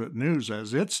Deseret News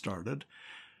as it started,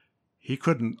 he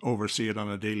couldn't oversee it on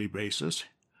a daily basis.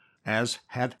 As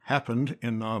had happened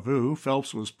in Nauvoo,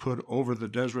 Phelps was put over the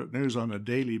Deseret News on a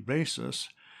daily basis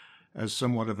as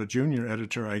somewhat of a junior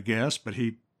editor, I guess, but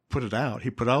he put it out. He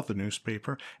put out the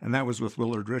newspaper, and that was with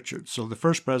Willard Richards. So the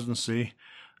first presidency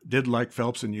did like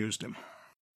Phelps and used him.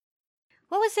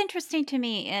 What was interesting to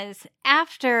me is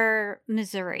after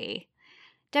Missouri,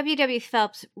 W.W.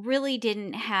 Phelps really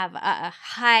didn't have a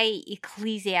high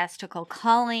ecclesiastical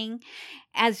calling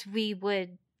as we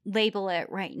would label it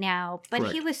right now, but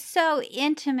Correct. He was so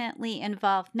intimately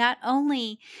involved not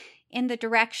only in the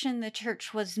direction the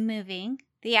church was moving,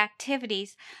 the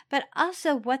activities, but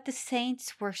also what the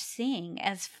saints were seeing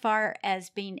as far as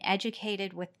being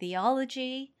educated with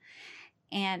theology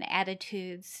and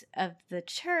attitudes of the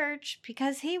church,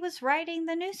 because he was writing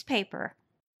the newspaper.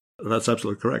 That's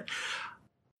absolutely correct.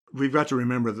 We've got to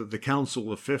remember that the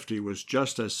Council of 50 was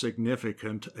just as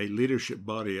significant a leadership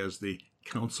body as the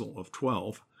Council of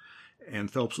 12,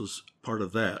 and Phelps was part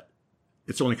of that.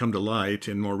 It's only come to light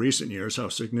in more recent years how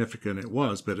significant it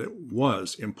was, but it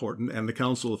was important, and the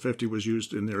Council of 50 was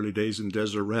used in the early days in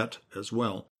Deseret as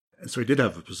well. And so he did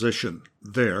have a position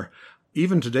there.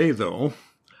 Even today, though,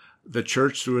 the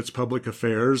church, through its public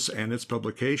affairs and its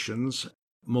publications,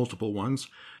 multiple ones,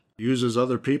 uses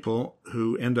other people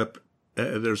who end up,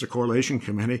 there's a correlation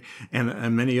committee,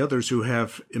 and many others who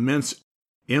have immense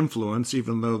influence,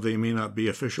 even though they may not be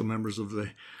official members of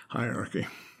the hierarchy.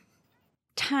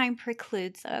 Time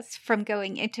precludes us from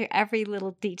going into every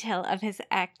little detail of his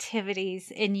activities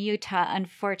in Utah,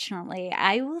 unfortunately.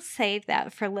 I will save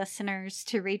that for listeners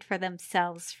to read for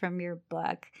themselves from your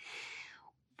book.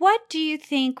 What do you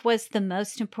think was the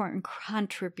most important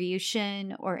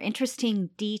contribution or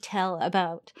interesting detail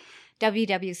about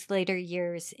WW's later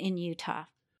years in Utah?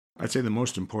 I'd say the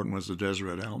most important was the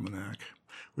Deseret Almanac,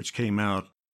 which came out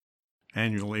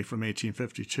annually from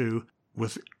 1852,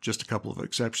 with just a couple of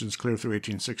exceptions, clear through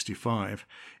 1865.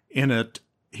 In it,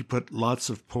 he put lots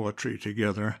of poetry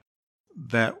together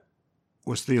that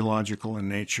was theological in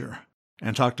nature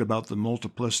and talked about the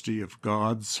multiplicity of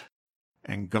gods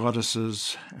and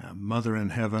goddesses, Mother in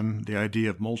heaven, the idea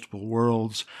of multiple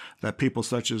worlds, that people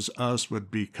such as us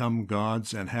would become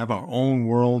gods and have our own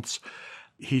worlds.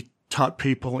 He taught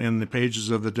people in the pages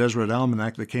of the Deseret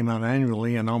Almanac that came out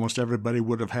annually, and almost everybody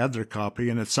would have had their copy,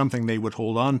 and it's something they would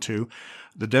hold on to.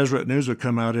 The Deseret News would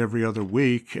come out every other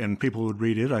week, and people would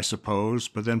read it, I suppose,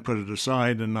 but then put it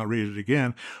aside and not read it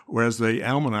again, whereas the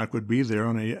Almanac would be there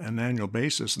on an annual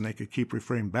basis, and they could keep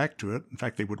referring back to it. In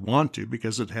fact, they would want to,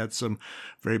 because it had some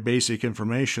very basic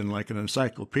information like an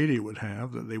encyclopedia would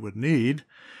have that they would need.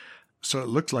 So it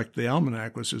looked like the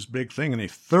Almanac was his big thing, and he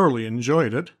thoroughly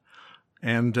enjoyed it.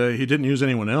 And he didn't use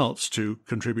anyone else to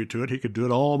contribute to it. He could do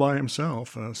it all by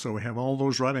himself. So we have all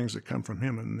those writings that come from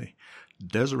him in the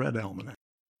Deseret Almanac.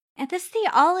 And this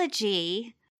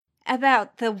theology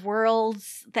about the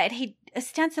worlds that he'd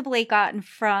ostensibly gotten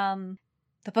from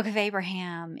the Book of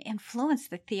Abraham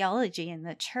influenced the theology in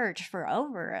the church for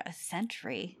over a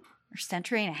century or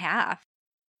century and a half.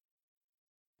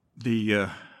 The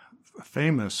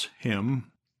famous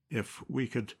hymn, If We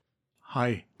Could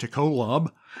High to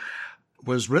Kolob,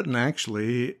 was written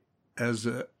actually as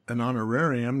an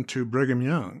honorarium to Brigham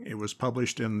Young. It was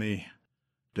published in the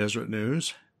Deseret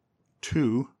News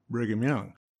to Brigham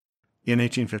Young in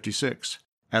 1856,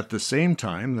 at the same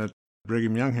time that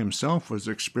Brigham Young himself was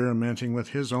experimenting with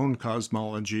his own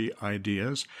cosmology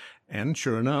ideas. And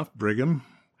sure enough, Brigham,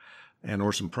 and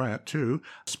Orson Pratt too,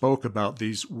 spoke about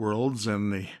these worlds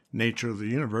and the nature of the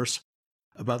universe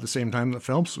about the same time that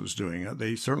Phelps was doing it.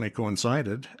 They certainly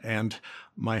coincided, and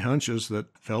my hunch is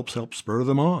that Phelps helped spur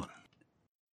them on.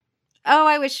 Oh,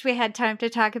 I wish we had time to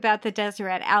talk about the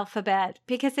Deseret alphabet,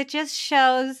 because it just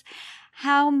shows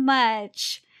how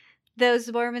much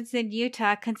those Mormons in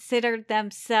Utah considered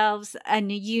themselves a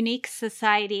unique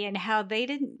society and how they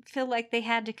didn't feel like they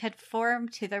had to conform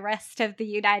to the rest of the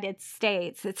United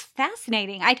States. It's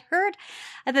fascinating. I'd heard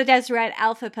of the Deseret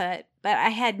alphabet, but I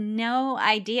had no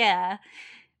idea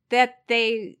that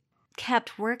they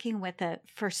kept working with it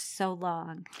for so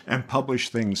long. And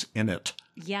published things in it.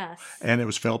 Yes. And it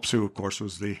was Phelps who, of course,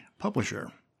 was the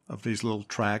publisher of these little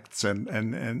tracts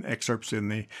and excerpts in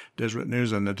the Deseret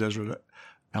News and the Deseret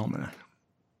Almanac.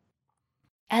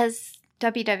 As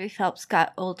W.W. Phelps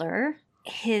got older,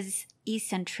 his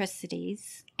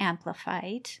eccentricities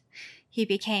amplified. He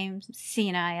became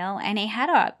senile, and he had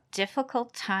a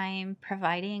difficult time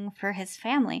providing for his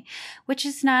family, which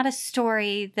is not a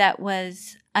story that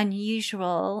was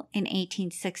unusual in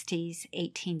 1860s,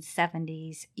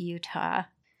 1870s Utah.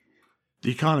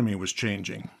 The economy was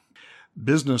changing.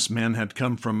 Businessmen had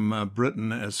come from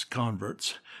Britain as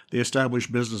converts. They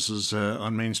established businesses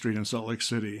on Main Street in Salt Lake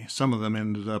City. Some of them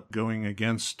ended up going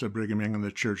against Brigham Young and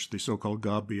the church, the so-called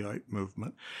Gobbeite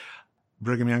movement.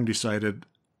 Brigham Young decided,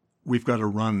 we've got to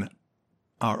run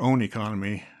our own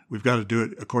economy. We've got to do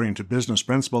it according to business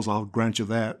principles. I'll grant you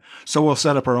that. So we'll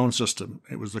set up our own system.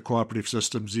 It was the cooperative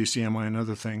system, ZCMI, and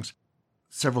other things.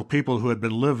 Several people who had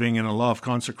been living in a law of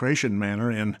consecration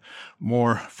manner in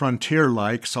more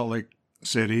frontier-like Salt Lake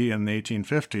City in the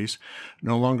 1850s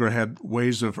no longer had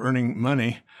ways of earning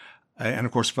money. And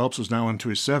of course, Phelps was now into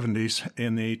his 70s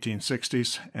in the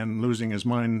 1860s and losing his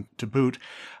mind to boot.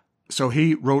 So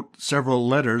he wrote several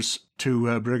letters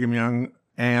to Brigham Young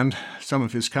and some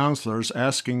of his counselors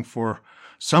asking for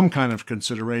some kind of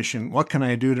consideration. What can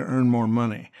I do to earn more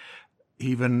money? He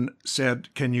even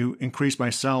said, can you increase my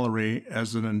salary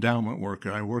as an endowment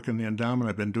worker? I work in the endowment.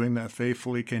 I've been doing that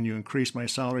faithfully. Can you increase my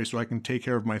salary so I can take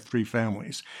care of my 3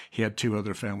 families? He had 2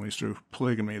 other families through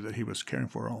polygamy that he was caring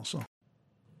for also.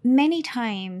 Many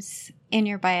times in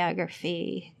your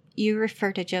biography, you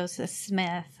refer to Joseph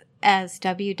Smith as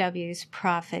WW's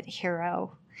prophet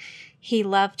hero. He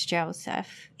loved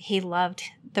Joseph. He loved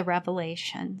the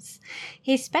revelations.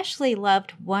 He especially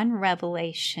loved one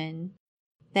revelation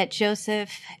that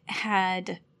Joseph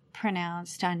had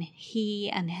pronounced on he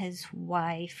and his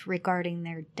wife regarding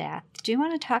their death. Do you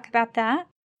want to talk about that?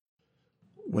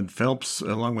 When Phelps,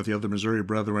 along with the other Missouri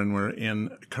Brethren, were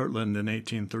in Kirtland in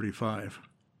 1835,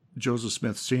 Joseph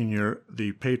Smith Sr.,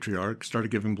 the patriarch,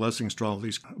 started giving blessings to all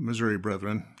these Missouri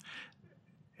Brethren.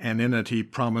 And in it, he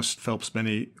promised Phelps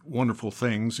many wonderful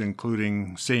things,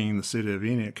 including seeing the city of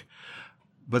Enoch.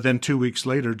 But then 2 weeks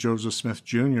later, Joseph Smith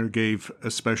Jr. gave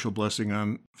a special blessing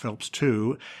on Phelps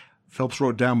too. Phelps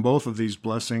wrote down both of these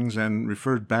blessings and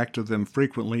referred back to them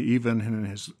frequently, even in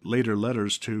his later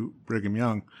letters to Brigham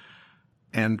Young.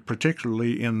 And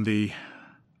particularly in the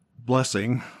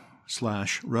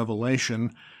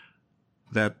blessing/revelation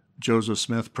that Joseph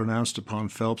Smith pronounced upon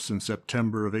Phelps in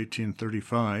September of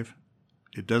 1835.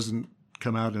 It doesn't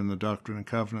come out in the Doctrine and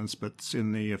Covenants, but it's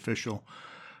in the official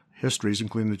histories,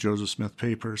 including the Joseph Smith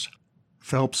papers.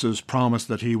 Phelps has promised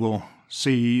that he will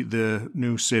see the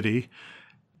new city,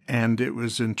 and it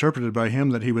was interpreted by him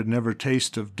that he would never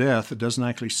taste of death. It doesn't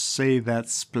actually say that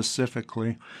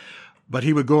specifically, but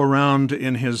he would go around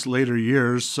in his later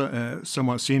years,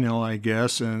 somewhat senile, I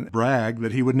guess, and brag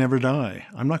that he would never die.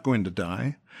 I'm not going to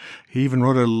die. He even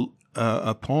wrote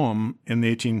a poem in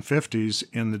the 1850s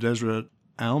in the Deseret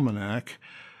Almanac,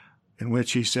 in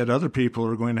which he said other people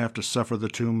are going to have to suffer the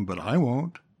tomb, but I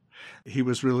won't. He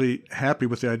was really happy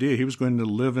with the idea. He was going to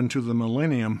live into the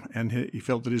millennium, and he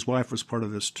felt that his wife was part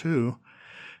of this too.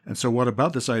 And so what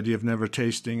about this idea of never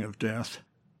tasting of death?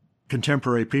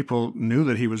 Contemporary people knew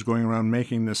that he was going around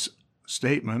making this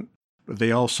statement, but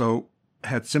they also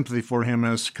had sympathy for him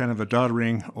as kind of a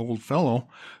doddering old fellow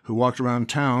who walked around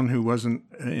town who wasn't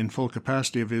in full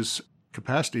capacity of his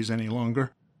capacities any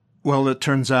longer. Well, it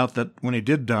turns out that when he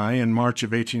did die in March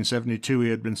of 1872,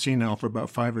 he had been senile for about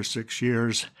 5 or 6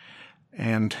 years,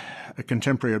 and a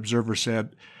contemporary observer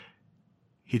said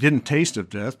he didn't taste of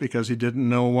death because he didn't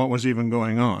know what was even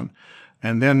going on.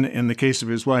 And then in the case of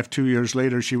his wife, 2 years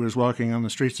later, she was walking on the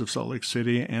streets of Salt Lake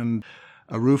City, and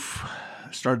a roof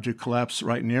started to collapse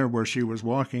right near where she was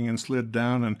walking and slid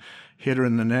down and hit her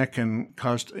in the neck and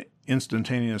caused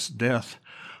instantaneous death.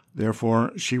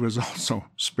 Therefore, she was also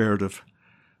spared of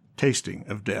tasting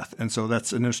of death. And so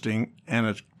that's an interesting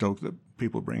anecdote that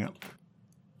people bring up.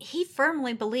 He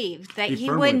firmly believed that he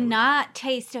would not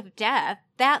taste of death.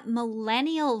 That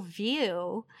millennial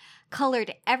view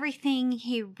colored everything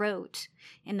he wrote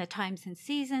in the Times and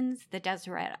Seasons, the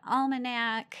Deseret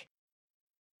Almanac.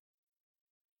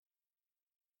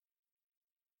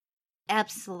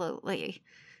 Absolutely.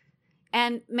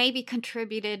 And maybe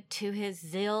contributed to his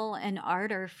zeal and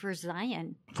ardor for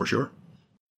Zion. For sure.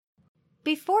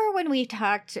 Before, when we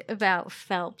talked about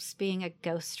Phelps being a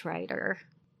ghostwriter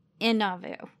in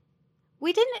Nauvoo,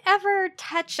 we didn't ever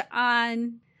touch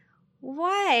on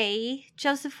why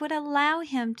Joseph would allow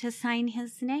him to sign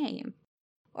his name,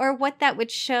 or what that would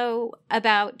show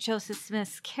about Joseph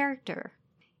Smith's character.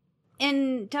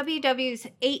 In WW's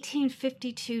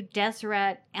 1852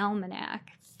 Deseret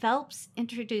Almanac, Phelps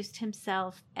introduced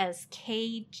himself as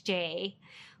KJ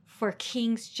for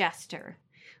King's Jester,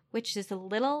 which is a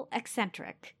little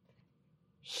eccentric.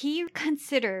 He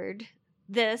considered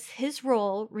this his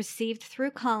role received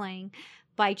through calling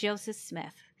by Joseph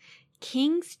Smith,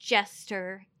 King's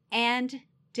Jester and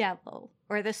Devil,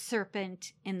 or the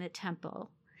serpent in the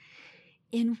temple.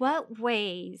 In what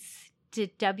ways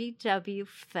did W.W.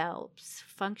 Phelps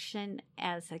function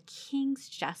as a King's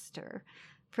Jester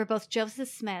for both Joseph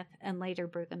Smith and later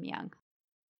Brigham Young?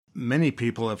 Many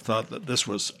people have thought that this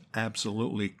was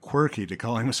absolutely quirky to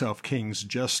call himself King's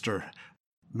Jester,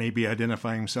 maybe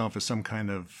identifying himself as some kind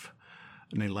of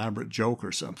an elaborate joke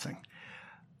or something.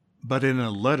 But in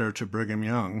a letter to Brigham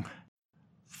Young,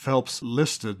 Phelps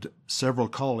listed several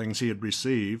callings he had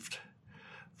received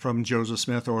from Joseph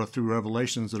Smith or through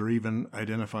revelations that are even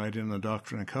identified in the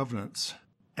Doctrine and Covenants.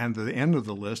 And at the end of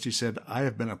the list, he said, I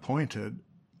have been appointed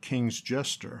King's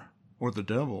Jester, or the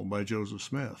Devil, by Joseph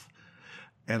Smith.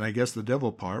 And I guess the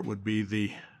devil part would be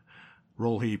the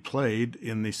role he played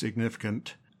in the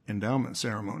significant endowment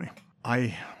ceremony.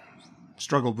 I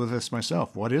struggled with this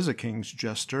myself. What is a king's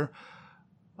jester?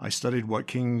 I studied what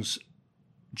king's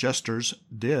jesters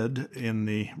did in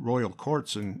the royal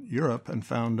courts in Europe and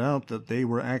found out that they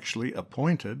were actually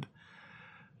appointed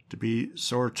to be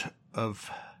sort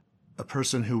of a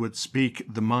person who would speak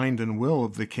the mind and will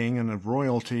of the king and of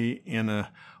royalty in a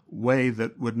way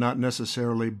that would not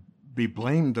necessarily be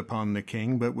blamed upon the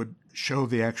king, but would show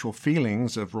the actual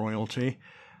feelings of royalty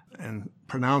and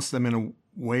pronounce them in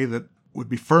a way that would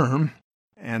be firm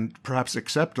and perhaps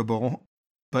acceptable,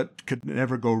 but could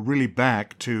never go really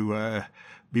back to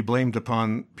be blamed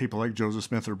upon people like Joseph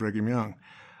Smith or Brigham Young.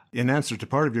 In answer to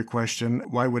part of your question,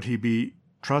 why would he be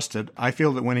trusted? I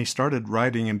feel that when he started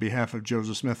writing in behalf of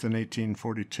Joseph Smith in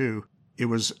 1842, it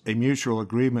was a mutual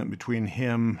agreement between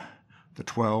him, the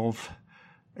 12,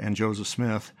 and Joseph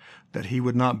Smith that he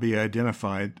would not be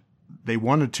identified. They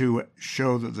wanted to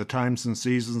show that the Times and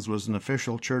Seasons was an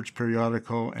official church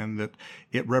periodical and that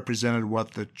it represented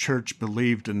what the church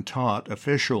believed and taught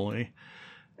officially.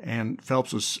 And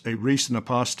Phelps was a recent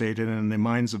apostate, and in the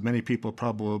minds of many people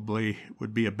probably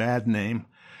would be a bad name.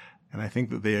 And I think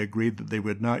that they agreed that they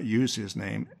would not use his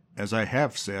name. As I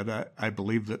have said, I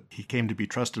believe that he came to be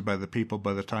trusted by the people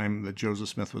by the time that Joseph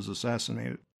Smith was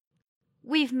assassinated.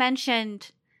 We've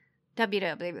mentioned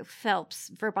W.W. Phelps'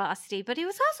 verbosity, but he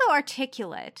was also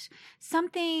articulate,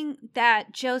 something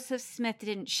that Joseph Smith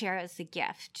didn't share as a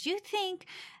gift. Do you think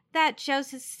that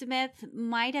Joseph Smith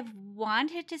might have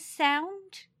wanted to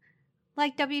sound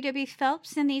like W.W.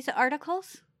 Phelps in these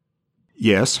articles?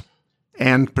 Yes,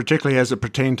 and particularly as it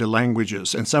pertained to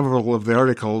languages. And several of the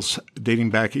articles,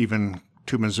 dating back even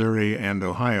to Missouri and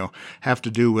Ohio, have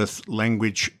to do with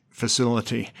language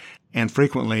facility. And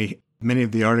frequently, many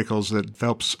of the articles that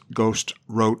Phelps Ghost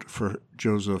wrote for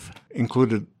Joseph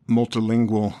included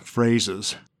multilingual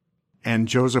phrases. And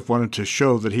Joseph wanted to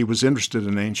show that he was interested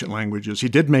in ancient languages. He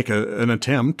did make an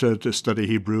attempt to study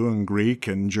Hebrew and Greek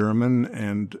and German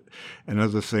and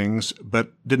other things,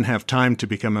 but didn't have time to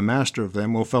become a master of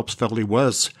them. Well, Phelps felt he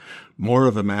was more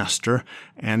of a master,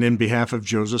 and in behalf of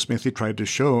Joseph Smith, he tried to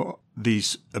show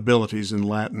these abilities in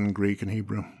Latin, Greek, and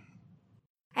Hebrew.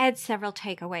 I had several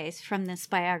takeaways from this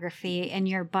biography and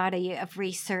your body of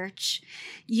research.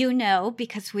 You know,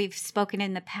 because we've spoken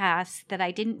in the past, that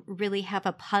I didn't really have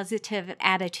a positive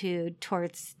attitude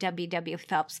towards W.W.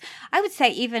 Phelps. I would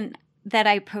say even that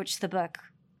I approached the book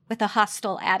with a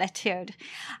hostile attitude.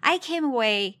 I came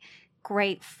away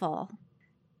grateful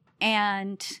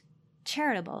and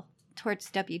charitable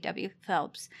towards W.W.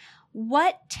 Phelps.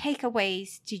 What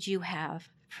takeaways did you have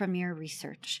from your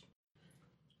research?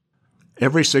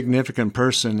 Every significant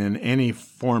person in any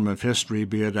form of history,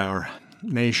 be it our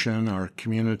nation, our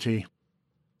community,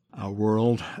 our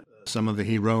world, some of the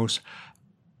heroes,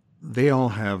 they all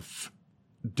have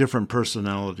different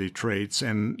personality traits,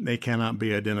 and they cannot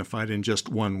be identified in just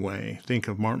one way. Think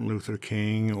of Martin Luther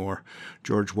King or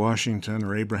George Washington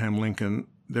or Abraham Lincoln.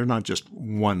 They're not just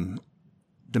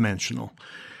one-dimensional.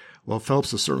 Well,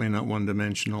 Phelps is certainly not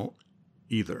one-dimensional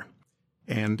either.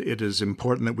 And it is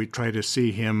important that we try to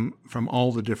see him from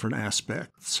all the different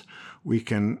aspects. We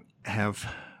can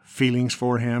have feelings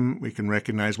for him. We can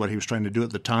recognize what he was trying to do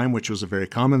at the time, which was a very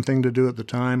common thing to do at the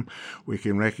time. We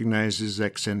can recognize his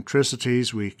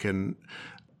eccentricities. We can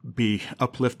be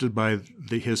uplifted by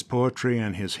his poetry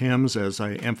and his hymns, as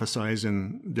I emphasize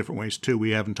in different ways too.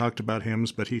 We haven't talked about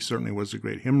hymns, but he certainly was a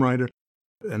great hymn writer,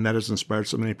 and that has inspired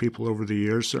so many people over the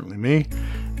years, certainly me.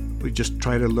 We just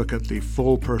try to look at the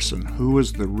full person. Who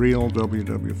is the real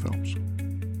W.W. Phelps?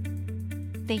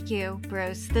 Thank you,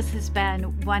 Bruce. This has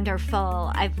been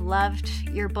wonderful. I've loved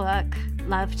your book,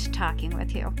 loved talking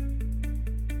with you.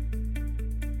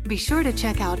 Be sure to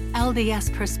check out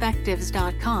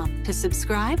ldsperspectives.com to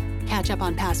subscribe, catch up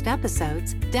on past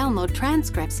episodes, download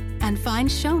transcripts, and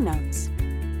find show notes.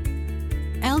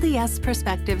 LDS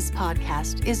Perspectives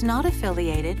podcast is not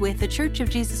affiliated with The Church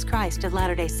of Jesus Christ of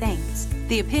Latter-day Saints.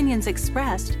 The opinions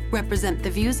expressed represent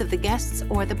the views of the guests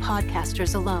or the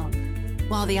podcasters alone.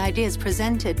 While the ideas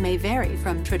presented may vary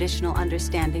from traditional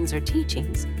understandings or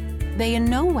teachings, they in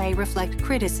no way reflect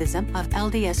criticism of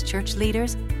LDS church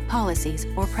leaders, policies,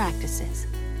 or practices.